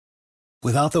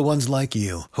Without the ones like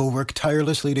you, who work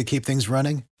tirelessly to keep things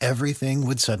running, everything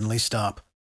would suddenly stop.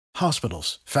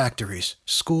 Hospitals, factories,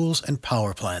 schools, and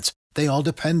power plants, they all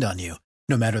depend on you.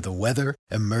 No matter the weather,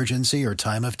 emergency, or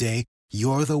time of day,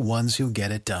 you're the ones who get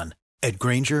it done. At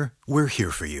Grainger, we're here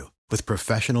for you with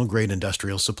professional-grade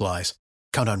industrial supplies.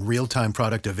 Count on real-time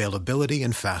product availability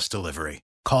and fast delivery.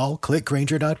 Call,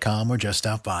 clickgrainger.com, or just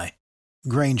stop by.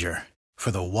 Grainger, for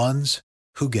the ones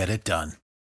who get it done.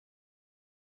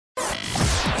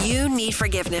 You need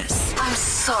forgiveness. I'm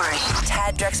sorry.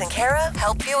 Tad, Drex, and Kara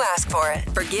help you ask for it.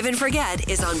 Forgive and Forget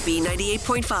is on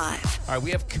B98.5. All right, we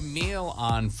have Camille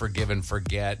on Forgive and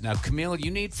Forget. Now, Camille,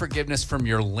 you need forgiveness from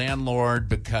your landlord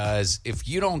because if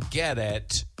you don't get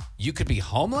it, you could be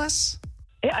homeless?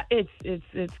 Yeah,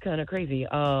 it's kind of crazy.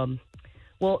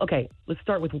 Well, okay, let's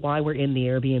start with why we're in the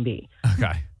Airbnb.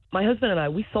 Okay. My husband and I,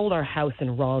 we sold our house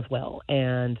in Roswell,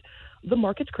 and the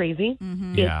market's crazy.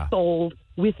 Mm-hmm. Yeah. It sold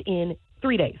within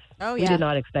 3 days. Oh, We yeah. did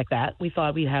not expect that. We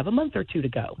thought we'd have a month or two to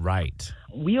go. Right.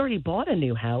 We already bought a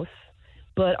new house,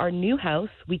 but our new house,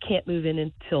 we can't move in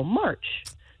until March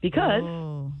because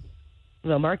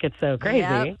the market's so crazy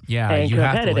Yep. Yeah, and you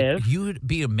have to. competitive. You'd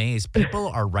be amazed. People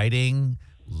are writing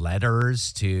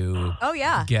letters to Oh,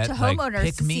 yeah. get to like homeowners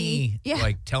pick to me, see. Yeah.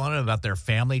 like telling them about their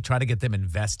family, try to get them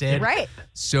invested. Right.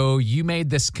 So you made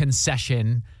this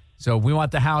concession. So we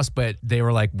want the house, but they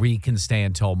were like, we can stay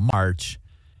until March.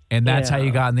 And that's how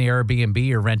you got in the Airbnb.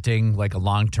 You're renting like a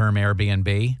long-term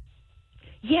Airbnb.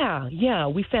 Yeah.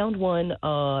 We found one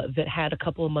that had a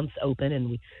couple of months open, and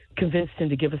we convinced him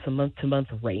to give us a month-to-month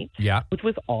rate, Yeah. which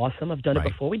was awesome. I've done Right.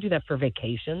 it before. We do that for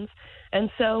vacations. And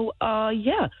so,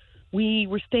 we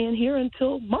were staying here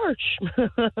until March.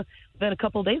 Then a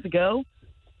couple of days ago,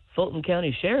 Fulton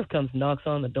County Sheriff comes and knocks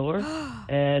on the door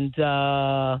and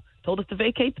told us to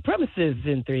vacate the premises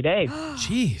in 3 days.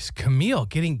 Jeez, Camille,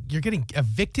 you're getting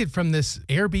evicted from this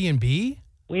Airbnb?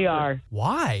 We are,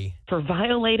 Why? for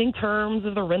violating terms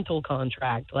of the rental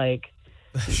contract. Like,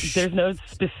 there's no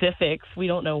specifics. We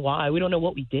don't know why. We don't know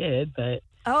what we did, but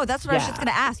Oh, that's what I was just Yeah.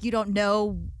 going to ask. You don't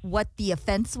know what the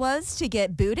offense was to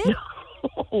get booted?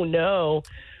 oh no.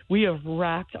 We have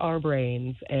racked our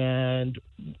brains, and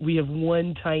we have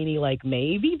one tiny, like,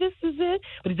 maybe this is it,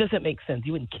 but it doesn't make sense.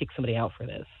 You wouldn't kick somebody out for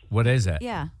this. What is it?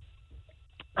 Yeah.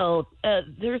 Oh,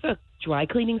 there's a dry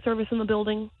cleaning service in the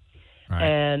building, Right.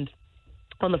 and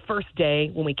on the first day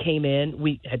when we came in,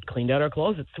 we had cleaned out our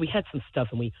closets, so we had some stuff,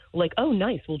 and we were like, oh,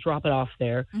 nice, we'll drop it off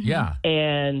there. Yeah.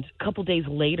 And a couple days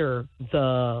later,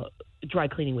 the dry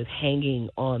cleaning was hanging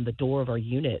on the door of our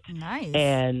unit. Nice.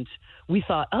 And we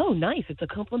thought, oh, nice, it's a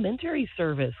complimentary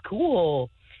service. Cool.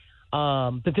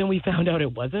 But then we found out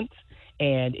it wasn't,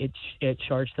 and it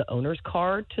charged the owner's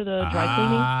card to the dry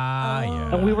cleaning. Ah,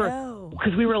 yeah. And we were, no.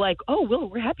 because we were like, oh, well,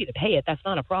 we're happy to pay it. That's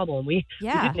not a problem. We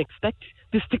Yeah. didn't expect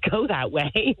this to go that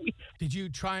way. Did you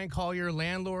try and call your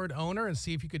landlord owner and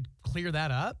see if you could clear that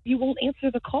up? He won't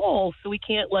answer the call, so we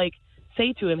can't, like,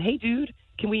 say to him, hey, dude,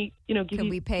 can we, give Can you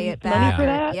we pay give it you some money back? for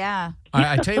that? Yeah. All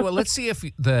right, I tell you what, let's see if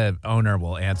the owner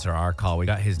will answer our call. We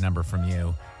got his number from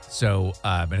you. So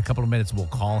in a couple of minutes, we'll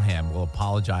call him. We'll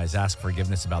apologize, ask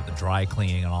forgiveness about the dry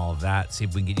cleaning and all of that. See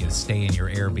if we can get you to stay in your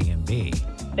Airbnb.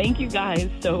 Thank you guys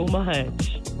so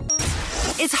much.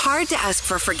 It's hard to ask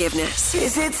for forgiveness.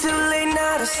 Is it too late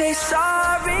now to say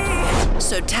sorry?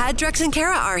 So Tad, Drex, and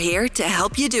Kara are here to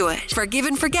help you do it. Forgive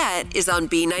and Forget is on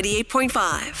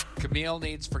B98.5. Camille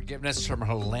needs forgiveness from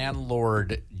her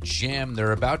landlord, Jim.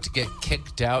 They're about to get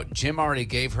kicked out. Jim already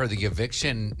gave her the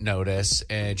eviction notice,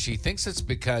 and she thinks it's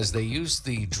because they used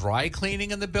the dry cleaning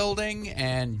in the building,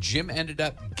 and Jim ended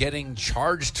up getting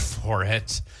charged for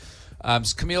it. So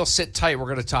Camille, sit tight. We're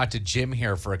going to talk to Jim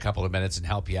here for a couple of minutes and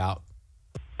help you out.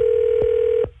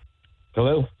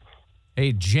 Hello?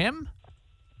 Hey, Jim?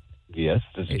 Yes,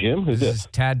 this is Jim. Who's This this? is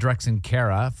Tad, Drex, and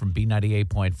Kara from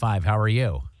B98.5. How are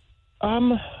you?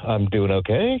 I'm doing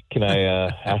okay. Can I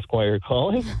ask why you're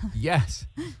calling? Yes.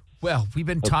 Well, we've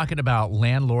been talking about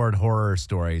landlord horror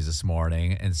stories this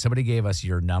morning, and somebody gave us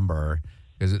your number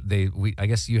because I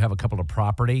guess you have a couple of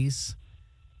properties,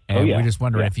 and yeah. we're just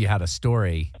wondering Yeah. if you had a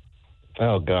story.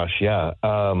 Oh, gosh, yeah.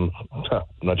 I'm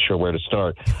not sure where to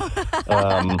start.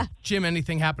 Jim,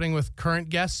 anything happening with current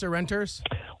guests or renters?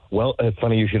 Well, it's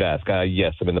funny you should ask.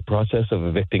 Yes, I'm in the process of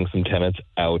evicting some tenants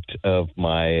out of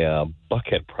my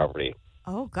Buckhead property.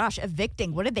 Oh, gosh.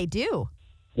 Evicting. What did they do?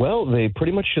 Well, they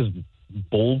pretty much just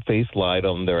bold-faced lied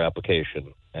on their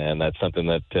application, and that's something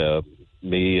that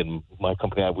me and my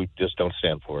company, we just don't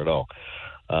stand for at all.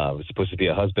 It's supposed to be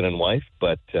a husband and wife,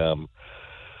 but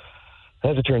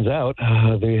as it turns out,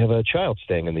 they have a child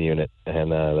staying in the unit,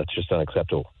 and that's just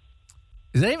unacceptable.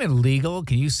 Is that even legal?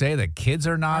 Can you say that kids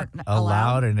are not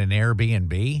allowed in an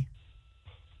Airbnb?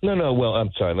 No. Well,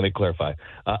 I'm sorry. Let me clarify.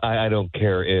 I don't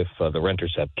care if the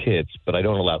renters have kids, but I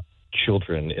don't allow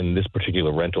children in this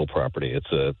particular rental property.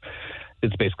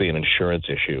 It's basically an insurance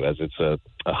issue, as it's a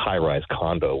high-rise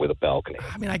condo with a balcony.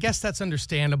 I mean, I guess that's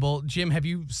understandable. Jim, have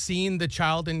you seen the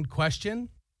child in question?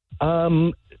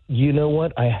 You know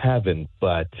what? I haven't,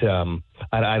 but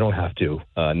I don't have to.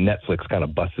 Netflix kind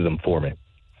of busted them for me.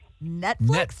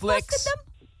 Netflix busted them?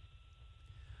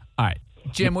 All right,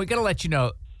 Jim, we got to let you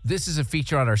know, this is a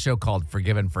feature on our show called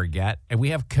Forgive and Forget, and we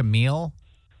have Camille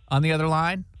on the other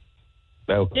line.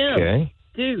 Okay.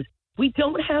 Dude, we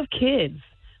don't have kids.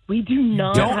 We do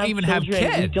not don't even children.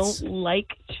 have kids. We don't like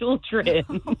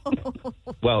children.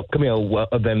 Well, Camille,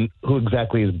 then who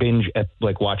exactly is binge at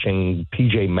watching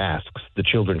PJ Masks, the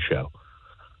children's show?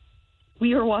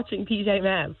 We are watching PJ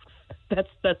Masks. That's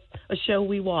a show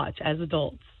we watch as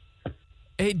adults.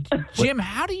 Hey, Jim,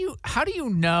 how do you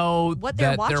know What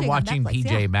they're that they're watching on watching Netflix,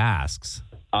 PJ yeah. Masks?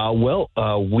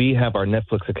 We have our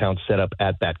Netflix account set up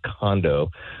at that condo,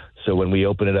 so when we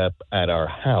open it up at our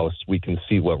house, we can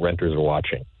see what renters are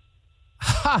watching.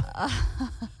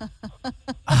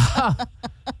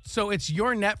 So it's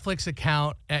your Netflix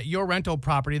account at your rental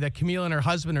property that Camille and her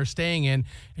husband are staying in,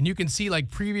 and you can see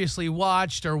previously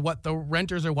watched or what the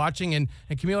renters are watching, and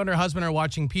Camille and her husband are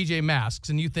watching PJ Masks,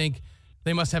 and you think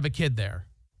they must have a kid there.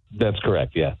 That's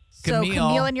correct, yeah. So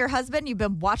Camille and your husband, you've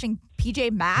been watching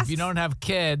PJ Masks? If you don't have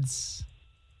kids.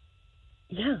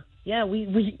 Yeah, we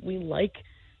like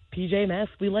PJ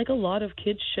Masks. We like a lot of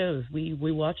kids shows. We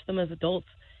watch them as adults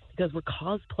because we're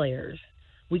cosplayers.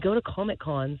 We go to Comic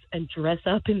Cons and dress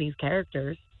up in these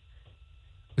characters.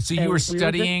 So you were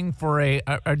studying for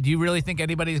do you really think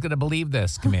anybody's going to believe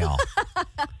this, Camille?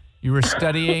 You were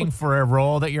studying for a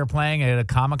role that you're playing at a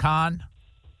Comic-Con?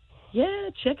 Yeah,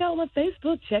 check out my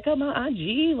Facebook. Check out my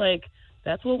IG.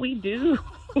 That's what we do.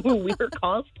 We're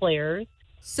cosplayers.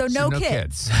 So no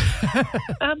kids.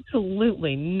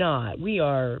 Absolutely not. We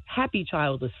are happy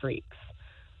childless freaks.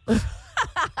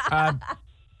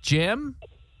 Jim,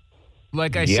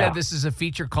 like I said, this is a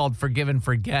feature called Forgive and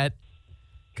Forget.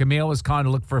 Camille was calling to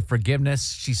look for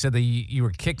forgiveness. She said that you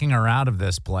were kicking her out of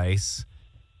this place.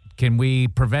 Can we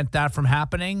prevent that from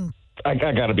happening? I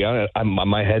got to be honest.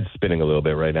 My head's spinning a little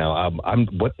bit right now.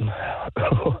 What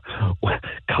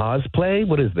cosplay?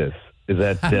 What is this? Is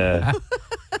that?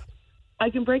 I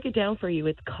can break it down for you.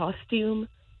 It's costume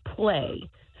play.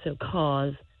 So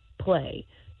cosplay.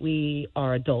 We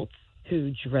are adults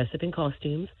who dress up in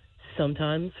costumes,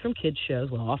 sometimes from kids shows,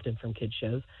 often from kids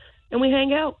shows, and we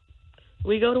hang out.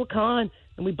 We go to a con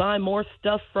and we buy more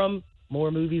stuff from more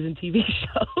movies and TV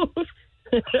shows.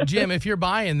 Jim, if you're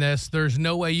buying this, there's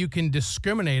no way you can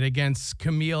discriminate against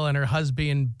Camille and her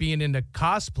husband being into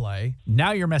cosplay.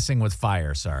 Now you're messing with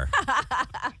fire, sir.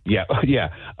 Yeah.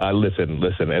 Listen.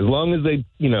 As long as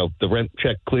the rent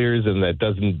check clears and that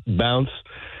doesn't bounce,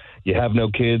 you have no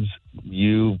kids.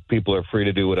 You people are free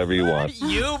to do whatever you want.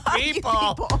 You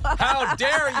people! How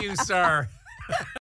dare you, sir?